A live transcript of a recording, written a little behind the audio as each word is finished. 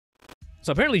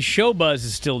So apparently Showbuzz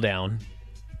is still down.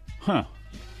 Huh.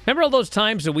 Remember all those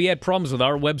times that we had problems with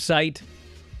our website?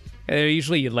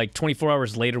 Usually, like 24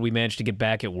 hours later, we managed to get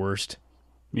back at worst.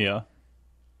 Yeah.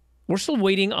 We're still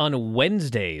waiting on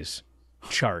Wednesday's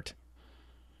chart.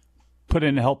 Put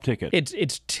in a help ticket.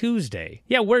 It's Tuesday.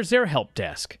 Yeah, where's their help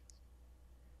desk?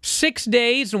 6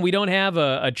 days and we don't have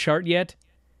a chart yet?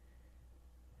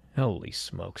 Holy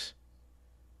smokes.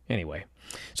 Anyway,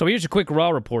 so here's a quick Raw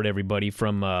report, everybody,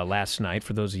 from last night,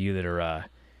 for those of you that are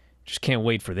just can't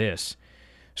wait for this.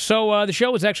 So the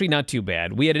show was actually not too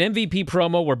bad. We had an MVP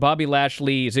promo where Bobby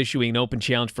Lashley is issuing an open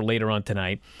challenge for later on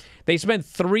tonight. They spent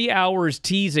 3 hours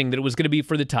teasing that it was going to be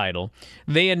for the title.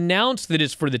 They announced that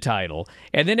it's for the title.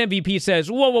 And then MVP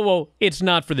says, whoa, whoa, whoa, it's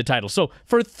not for the title. So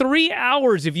for 3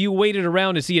 hours, if you waited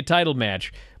around to see a title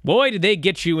match, boy, did they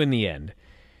get you in the end.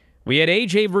 We had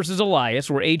AJ versus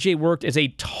Elias, where AJ worked as a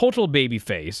total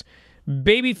babyface.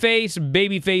 Babyface,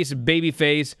 babyface,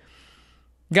 babyface.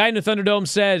 Guy in the Thunderdome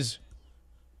says,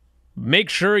 make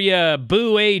sure you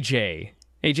boo AJ.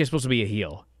 AJ's supposed to be a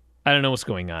heel. I don't know what's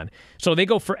going on. So they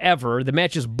go forever. The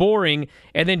match is boring,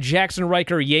 and then Jackson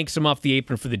Riker yanks him off the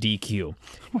apron for the DQ.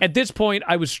 At this point,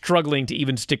 I was struggling to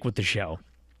even stick with the show.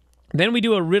 Then we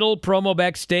do a Riddle promo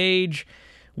backstage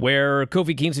where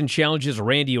Kofi Kingston challenges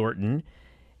Randy Orton.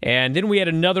 And then we had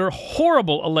another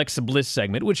horrible Alexa Bliss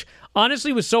segment, which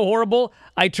honestly was so horrible,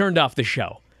 I turned off the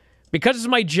show. Because it's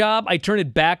my job, I turn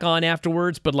it back on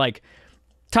afterwards, but like,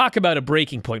 talk about a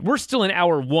breaking point. We're still in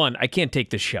hour 1. I can't take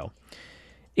this show.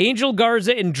 Angel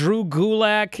Garza and Drew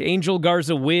Gulak. Angel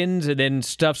Garza wins and then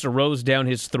stuffs a rose down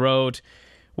his throat.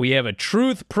 We have a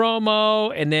Truth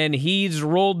promo, and then he's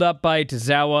rolled up by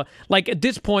Tozawa. Like, at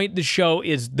this point, the show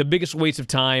is the biggest waste of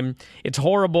time. It's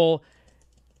horrible.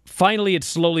 Finally, it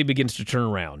slowly begins to turn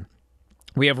around.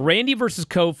 We have Randy versus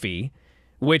Kofi,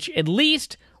 which at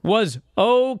least was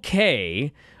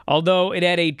okay, although it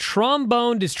had a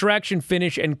trombone distraction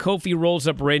finish and Kofi rolls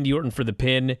up Randy Orton for the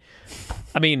pin.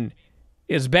 I mean,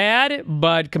 it's bad,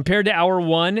 but compared to hour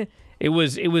 1, it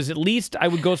was at least, I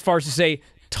would go as far as to say,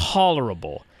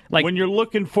 tolerable. Like, when you're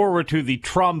looking forward to the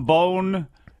trombone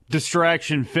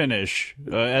distraction finish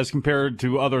as compared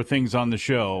to other things on the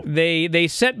show, they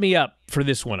set me up for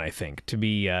this one, I think, to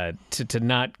be to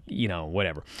not,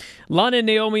 whatever. Lana,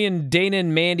 Naomi, and Dana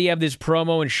and Mandy have this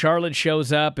promo, and Charlotte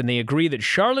shows up, and they agree that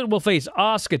Charlotte will face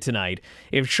Asuka tonight.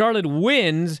 If Charlotte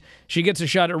wins, she gets a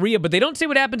shot at Rhea, but they don't say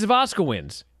what happens if Asuka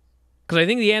wins, because I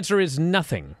think the answer is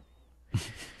nothing.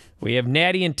 We have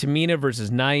Natty and Tamina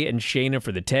versus Nia and Shayna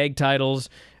for the tag titles.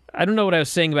 I don't know what I was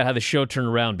saying about how the show turned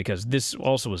around, because this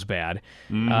also was bad.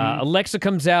 Alexa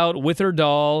comes out with her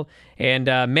doll, and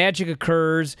magic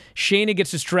occurs. Shayna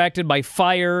gets distracted by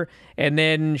fire, and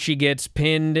then she gets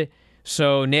pinned.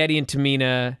 So Natty and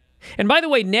Tamina... And by the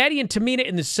way, Natty and Tamina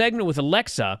in the segment with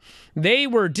Alexa, they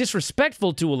were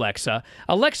disrespectful to Alexa.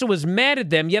 Alexa was mad at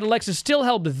them, yet Alexa still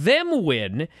helped them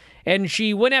win, and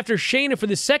she went after Shayna for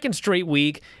the second straight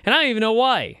week, and I don't even know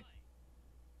why.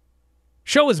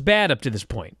 Show was bad up to this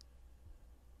point.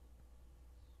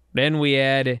 Then we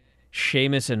had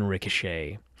Sheamus and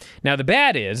Ricochet. Now, the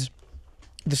bad is,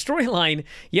 the storyline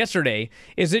yesterday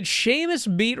is that Sheamus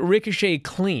beat Ricochet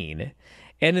clean,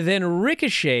 and then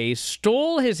Ricochet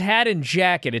stole his hat and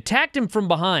jacket, attacked him from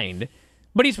behind,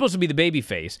 but he's supposed to be the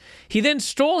babyface. He then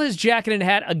stole his jacket and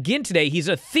hat again today. He's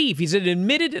a thief. He's an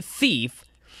admitted thief.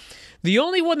 The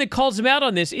only one that calls him out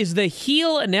on this is the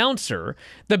heel announcer.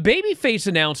 The babyface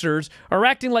announcers are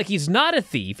acting like he's not a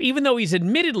thief, even though he's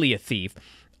admittedly a thief.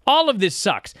 All of this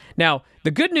sucks. Now,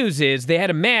 the good news is they had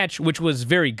a match which was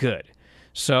very good.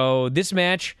 So this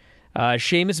match,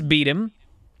 Sheamus beat him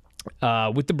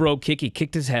with the bro kick. He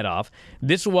kicked his head off.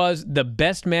 This was the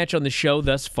best match on the show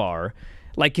thus far.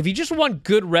 Like, if you just want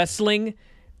good wrestling,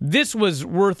 this was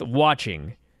worth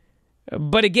watching.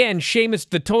 But again, Sheamus,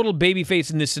 the total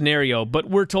babyface in this scenario, but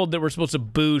we're told that we're supposed to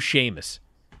boo Sheamus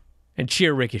and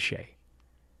cheer Ricochet.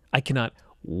 I cannot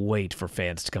wait for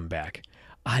fans to come back.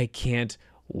 I can't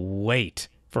wait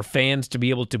for fans to be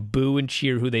able to boo and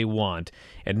cheer who they want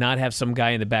and not have some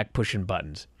guy in the back pushing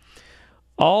buttons.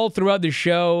 All throughout the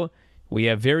show, we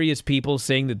have various people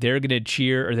saying that they're going to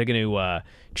cheer or they're going to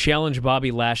challenge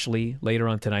Bobby Lashley later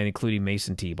on tonight, including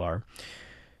Mason T-Bar.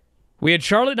 We had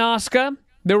Charlotte and Asuka.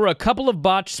 There were a couple of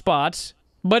botched spots,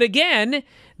 but again,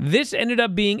 this ended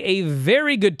up being a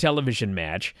very good television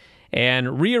match,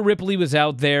 and Rhea Ripley was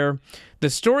out there. The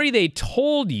story they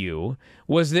told you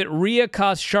was that Rhea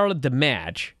cost Charlotte the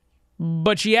match,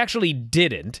 but she actually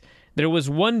didn't. There was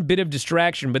one bit of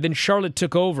distraction, but then Charlotte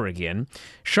took over again.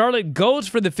 Charlotte goes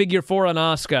for the figure 4 on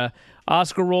Asuka.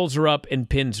 Asuka rolls her up and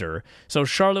pins her. So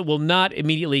Charlotte will not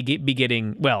immediately be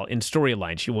getting, well, in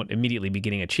storyline, she won't immediately be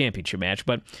getting a championship match.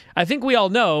 But I think we all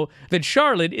know that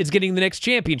Charlotte is getting the next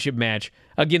championship match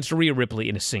against Rhea Ripley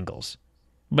in a singles.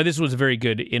 But this was a very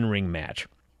good in-ring match.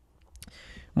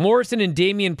 Morrison and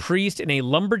Damian Priest in a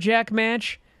lumberjack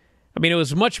match. I mean, it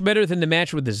was much better than the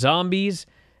match with the zombies.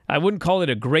 I wouldn't call it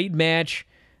a great match.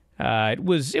 It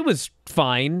was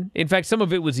fine. In fact, some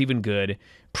of it was even good.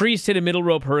 Priest hit a middle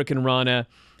rope Hurricane Rana,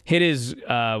 hit his,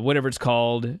 whatever it's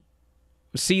called,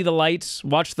 see the lights,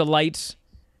 watch the lights,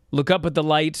 look up at the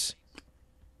lights.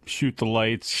 Shoot the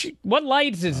lights. What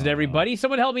lights is it, everybody?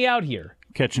 Someone help me out here.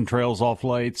 Catching trails off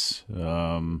lights. Hit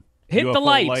UFO the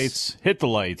lights. Hit the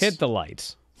lights. Hit the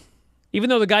lights. Even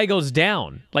though the guy goes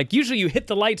down. Like, usually you hit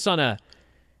the lights on a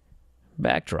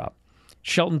backdrop.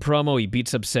 Shelton promo, he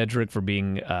beats up Cedric for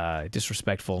being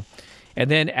disrespectful. And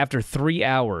then after 3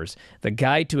 hours, the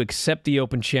guy to accept the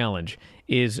open challenge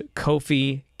is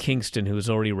Kofi Kingston, who has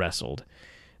already wrestled.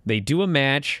 They do a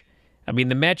match. I mean,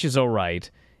 the match is all right.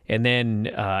 And then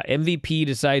MVP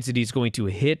decides that he's going to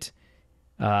hit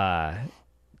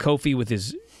Kofi with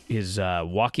his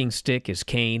walking stick, his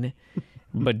cane.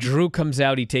 But Drew comes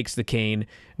out, he takes the cane.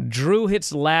 Drew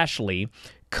hits Lashley.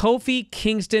 Kofi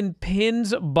Kingston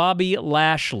pins Bobby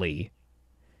Lashley.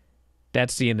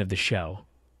 That's the end of the show.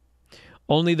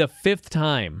 Only the 5th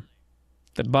time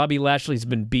that Bobby Lashley's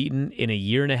been beaten in a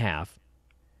year and a half.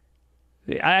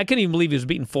 I couldn't even believe he was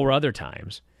beaten 4 other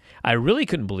times. I really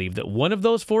couldn't believe that one of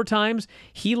those 4 times,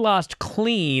 he lost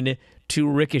clean to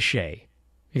Ricochet.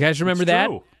 You guys remember that?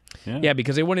 True. Yeah,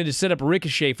 because they wanted to set up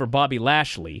Ricochet for Bobby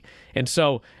Lashley. And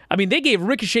so, I mean, they gave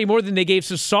Ricochet more than they gave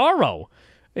Cesaro.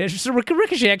 So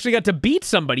Ricochet actually got to beat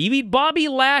somebody. He beat Bobby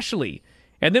Lashley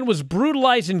and then was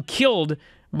brutalized and killed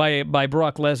by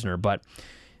Brock Lesnar. But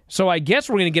so I guess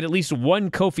we're going to get at least one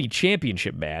Kofi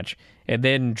championship match, and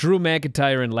then Drew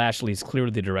McIntyre and Lashley's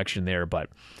clearly the direction there. But,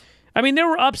 I mean, there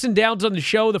were ups and downs on the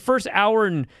show. The first hour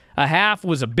and a half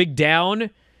was a big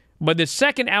down, but the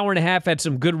second hour and a half had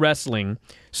some good wrestling.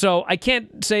 So I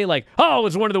can't say like, oh, it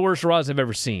was one of the worst Raws I've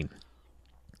ever seen.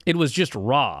 It was just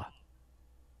Raw.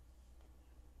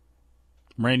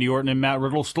 Randy Orton and Matt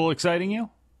Riddle still exciting you?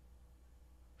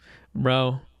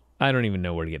 Bro, I don't even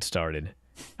know where to get started.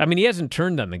 I mean, he hasn't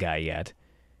turned on the guy yet.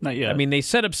 Not yet. I mean, they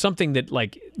set up something that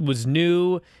like was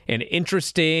new and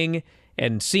interesting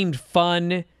and seemed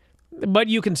fun, but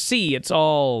you can see it's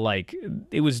all like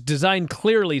it was designed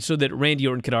clearly so that Randy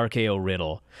Orton could RKO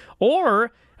Riddle.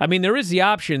 Or, I mean, there is the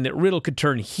option that Riddle could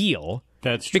turn heel.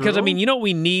 That's true. Because, I mean, you know what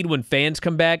we need when fans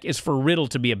come back is for Riddle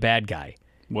to be a bad guy.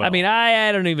 Well, I mean,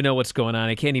 I don't even know what's going on.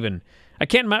 I can't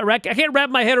wrap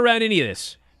my head around any of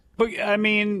this. But, I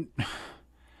mean,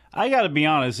 I got to be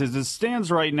honest. As it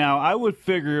stands right now, I would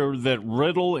figure that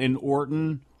Riddle and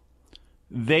Orton,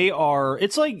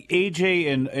 it's like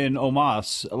AJ and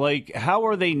Omos. Like, how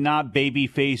are they not baby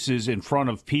faces in front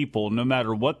of people, no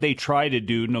matter what they try to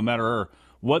do, no matter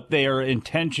what their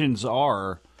intentions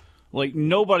are? Like,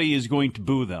 nobody is going to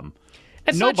boo them.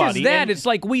 It's Nobody. Not just that. It's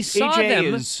like we saw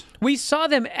AJ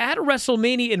them at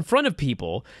WrestleMania in front of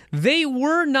people. They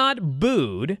were not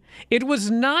booed. It was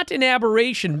not an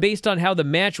aberration based on how the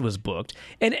match was booked.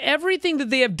 And everything that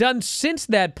they have done since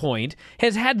that point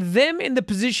has had them in the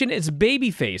position as baby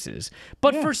faces.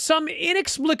 But for some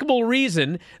inexplicable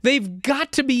reason, they've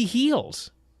got to be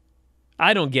heels.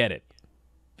 I don't get it.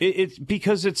 It's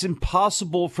because it's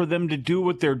impossible for them to do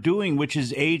what they're doing, which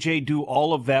is AJ do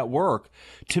all of that work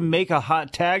to make a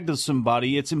hot tag to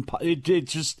somebody. It's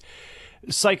just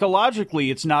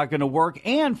psychologically, it's not going to work.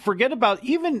 And forget about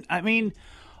the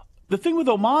thing with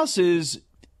Omos is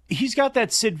he's got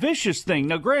that Sid Vicious thing.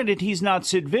 Now, granted, he's not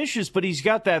Sid Vicious, but he's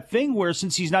got that thing where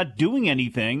since he's not doing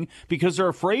anything because they're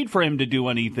afraid for him to do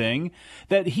anything,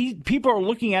 that people are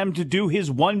looking at him to do his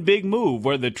one big move,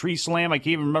 where the tree slam, I can't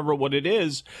even remember what it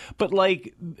is, but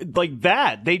like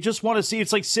that. They just want to see,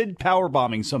 it's like Sid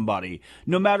powerbombing somebody.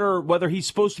 No matter whether he's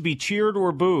supposed to be cheered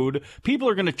or booed, people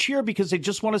are going to cheer because they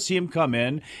just want to see him come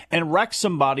in and wreck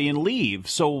somebody and leave.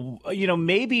 So,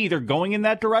 maybe they're going in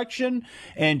that direction,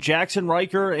 and Jackson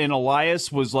Riker and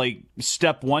Elias was like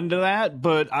step one to that,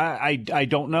 but I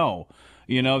don't know.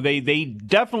 They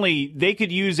definitely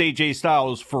could use AJ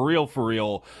Styles for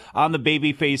real on the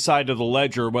babyface side of the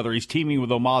ledger, whether he's teaming with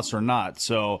Omos or not.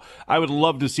 So I would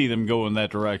love to see them go in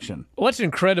that direction. What's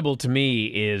incredible to me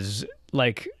is,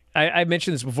 like, I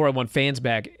mentioned this before, I want fans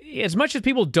back. As much as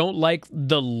people don't like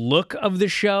the look of the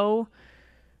show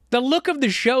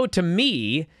to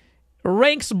me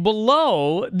ranks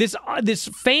below this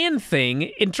fan thing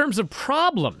in terms of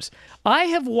problems. I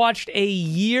have watched a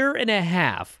year and a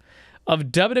half of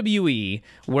WWE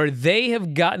where they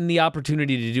have gotten the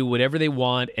opportunity to do whatever they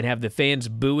want and have the fans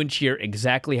boo and cheer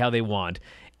exactly how they want.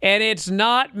 And it's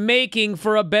not making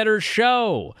for a better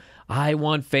show. I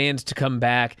want fans to come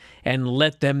back and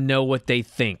let them know what they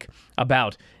think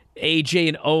about AJ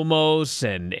and Omos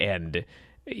and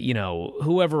you know,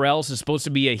 whoever else is supposed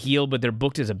to be a heel, but they're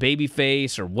booked as a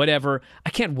babyface or whatever. I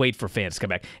can't wait for fans to come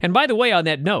back. And by the way, on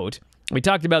that note, we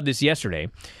talked about this yesterday.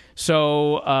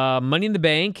 So Money in the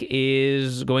Bank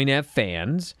is going to have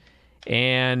fans.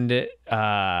 And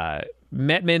Matt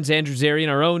Men's Andrew Zarian,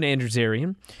 our own Andrew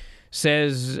Zarian,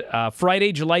 says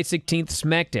Friday, July 16th,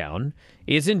 SmackDown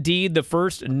is indeed the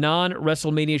first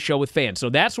non-WrestleMania show with fans. So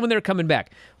that's when they're coming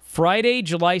back. Friday,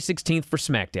 July 16th for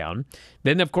SmackDown.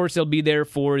 Then, of course, they'll be there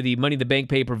for the Money in the Bank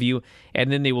pay-per-view,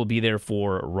 and then they will be there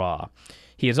for Raw.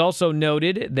 He has also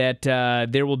noted that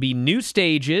there will be new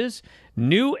stages,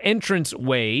 new entrance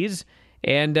ways,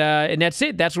 and that's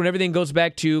it. That's when everything goes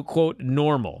back to, quote,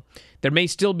 normal. There may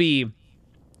still be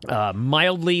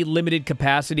mildly limited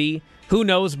capacity. Who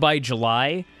knows by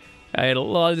July? A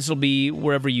lot of this will be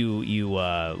wherever you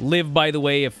live, by the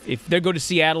way. If they go to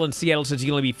Seattle and Seattle says you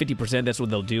can only be 50%, that's what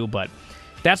they'll do. But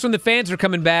that's when the fans are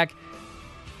coming back.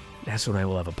 That's when I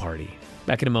will have a party.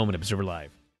 Back in a moment, Observer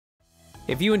Live.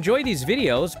 If you enjoy these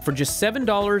videos, for just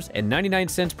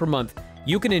 $7.99 per month,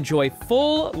 you can enjoy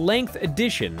full-length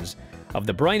editions of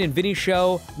The Bryan and Vinny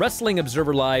Show, Wrestling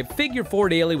Observer Live, Figure 4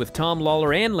 Daily with Tom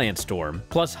Lawler and Lance Storm,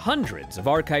 plus hundreds of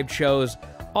archived shows,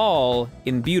 all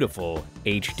in beautiful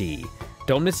HD.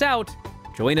 Don't miss out.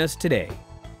 Join us today.